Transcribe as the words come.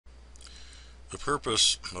The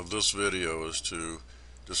purpose of this video is to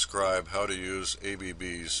describe how to use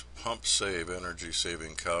ABB's PumpSave Energy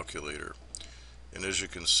Saving Calculator. And as you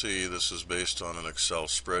can see, this is based on an Excel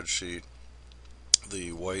spreadsheet.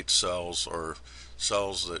 The white cells are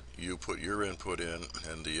cells that you put your input in,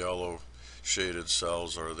 and the yellow shaded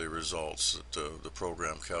cells are the results that the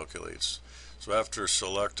program calculates. So after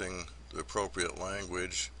selecting the appropriate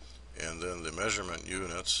language and then the measurement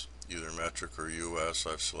units, either metric or US,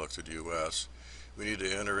 I've selected US, we need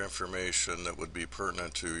to enter information that would be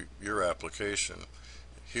pertinent to your application.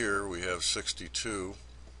 Here we have 62,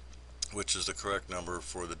 which is the correct number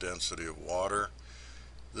for the density of water.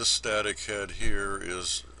 This static head here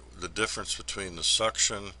is the difference between the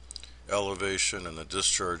suction elevation and the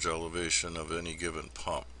discharge elevation of any given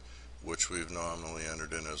pump, which we've nominally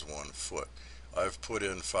entered in as 1 foot. I've put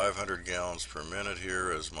in 500 gallons per minute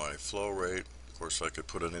here as my flow rate. Of course, I could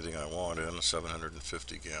put anything I want in,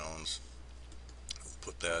 750 gallons.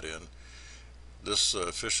 Put that in. This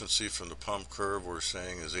efficiency from the pump curve we're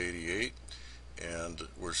saying is 88, and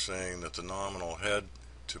we're saying that the nominal head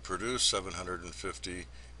to produce 750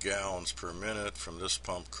 gallons per minute from this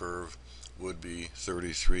pump curve would be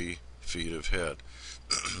 33 feet of head.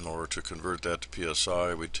 Or to convert that to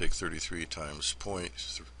PSI, we'd take 33 times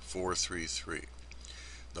 0.433.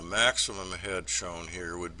 The maximum head shown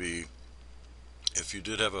here would be if you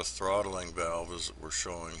did have a throttling valve, as we're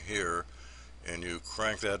showing here, and you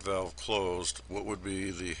crank that valve closed, what would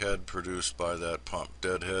be the head produced by that pump?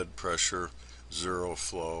 Deadhead, pressure, zero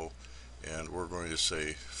flow, and we're going to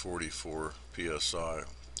say 44 psi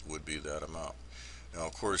would be that amount. Now,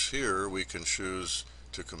 of course, here we can choose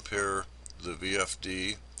to compare the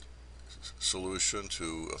VFD solution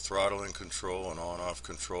to a throttling control, an on-off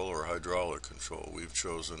control, or hydraulic control. We've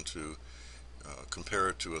chosen to compare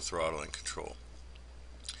it to a throttling control.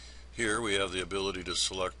 Here we have the ability to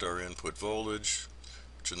select our input voltage,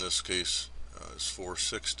 which in this case is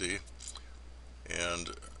 460,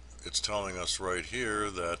 and it's telling us right here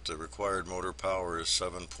that the required motor power is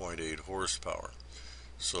 7.8 horsepower.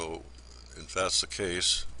 So if that's the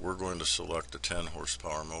case, we're going to select a 10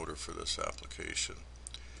 horsepower motor for this application.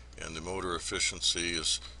 And the motor efficiency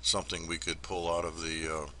is something we could pull out of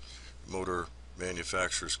the motor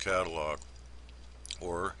manufacturer's catalog,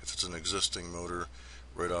 or if it's an existing motor,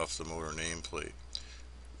 right off the motor nameplate.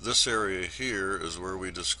 This area here is where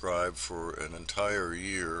we describe for an entire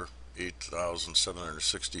year,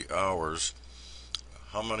 8,760 hours,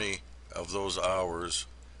 how many of those hours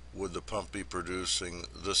would the pump be producing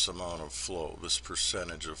this amount of flow, this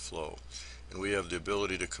percentage of flow. And we have the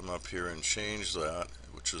ability to come up here and change that,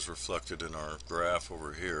 which is reflected in our graph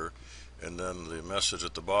over here. And then the message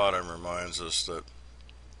at the bottom reminds us that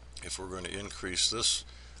if we're going to increase this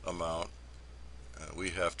amount,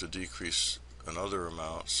 we have to decrease another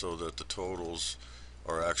amount so that the totals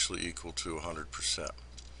are actually equal to 100%.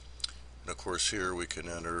 And of course, here we can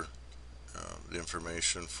enter the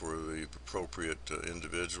information for the appropriate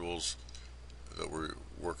individuals that we're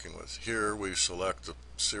working with. Here we select the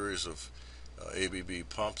series of ABB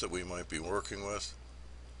pump that we might be working with.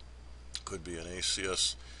 Could be an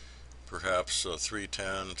ACS, perhaps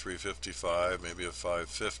 310, 355, maybe a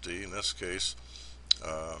 550. In this case,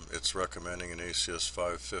 it's recommending an ACS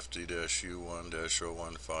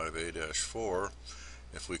 550-U1-015A-4.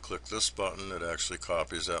 If we click this button, it actually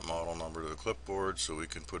copies that model number to the clipboard, so we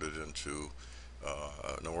can put it into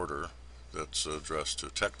an order that's addressed to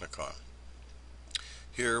Technicon.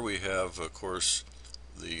 Here we have, of course,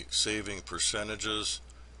 the saving percentages.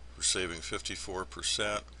 We're saving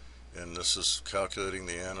 54%, and this is calculating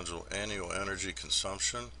the annual energy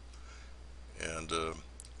consumption. And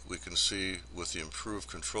we can see with the improved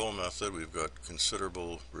control method we've got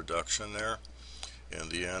considerable reduction there, and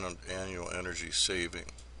the annual energy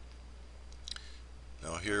saving.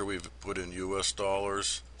 Now here we've put in US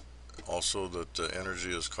dollars, also that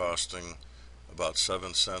energy is costing about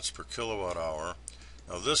 7 cents per kilowatt hour.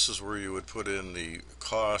 Now this is where you would put in the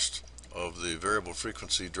cost of the variable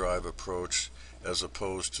frequency drive approach as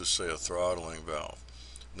opposed to, say, a throttling valve.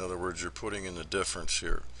 In other words, you're putting in the difference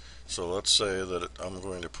here. So let's say that I'm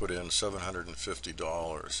going to put in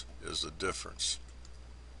 $750 is the difference.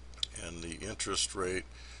 And the interest rate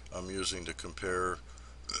I'm using to compare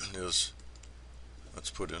is, let's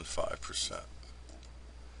put in 5%.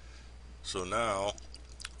 So now,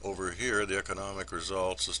 over here, the economic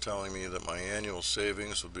results is telling me that my annual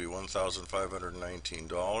savings would be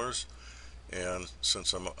 $1,519. And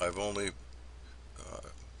since I've only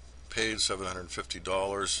paid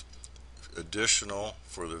 $750 additional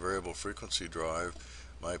for the variable frequency drive,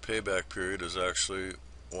 my payback period is actually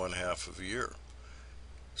 1/2 of a year.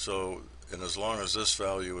 So and as long as this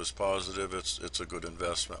value is positive, it's a good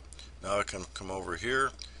investment. Now I can come over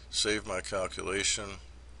here, save my calculation,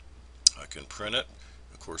 I can print it,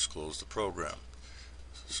 of course close the program.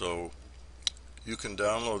 So you can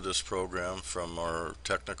download this program from our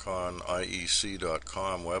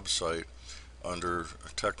techniconIEC.com website under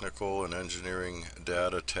Technical and Engineering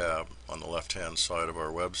Data tab on the left hand side of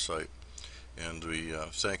our website. And we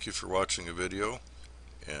thank you for watching the video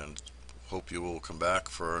and hope you will come back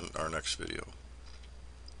for our next video.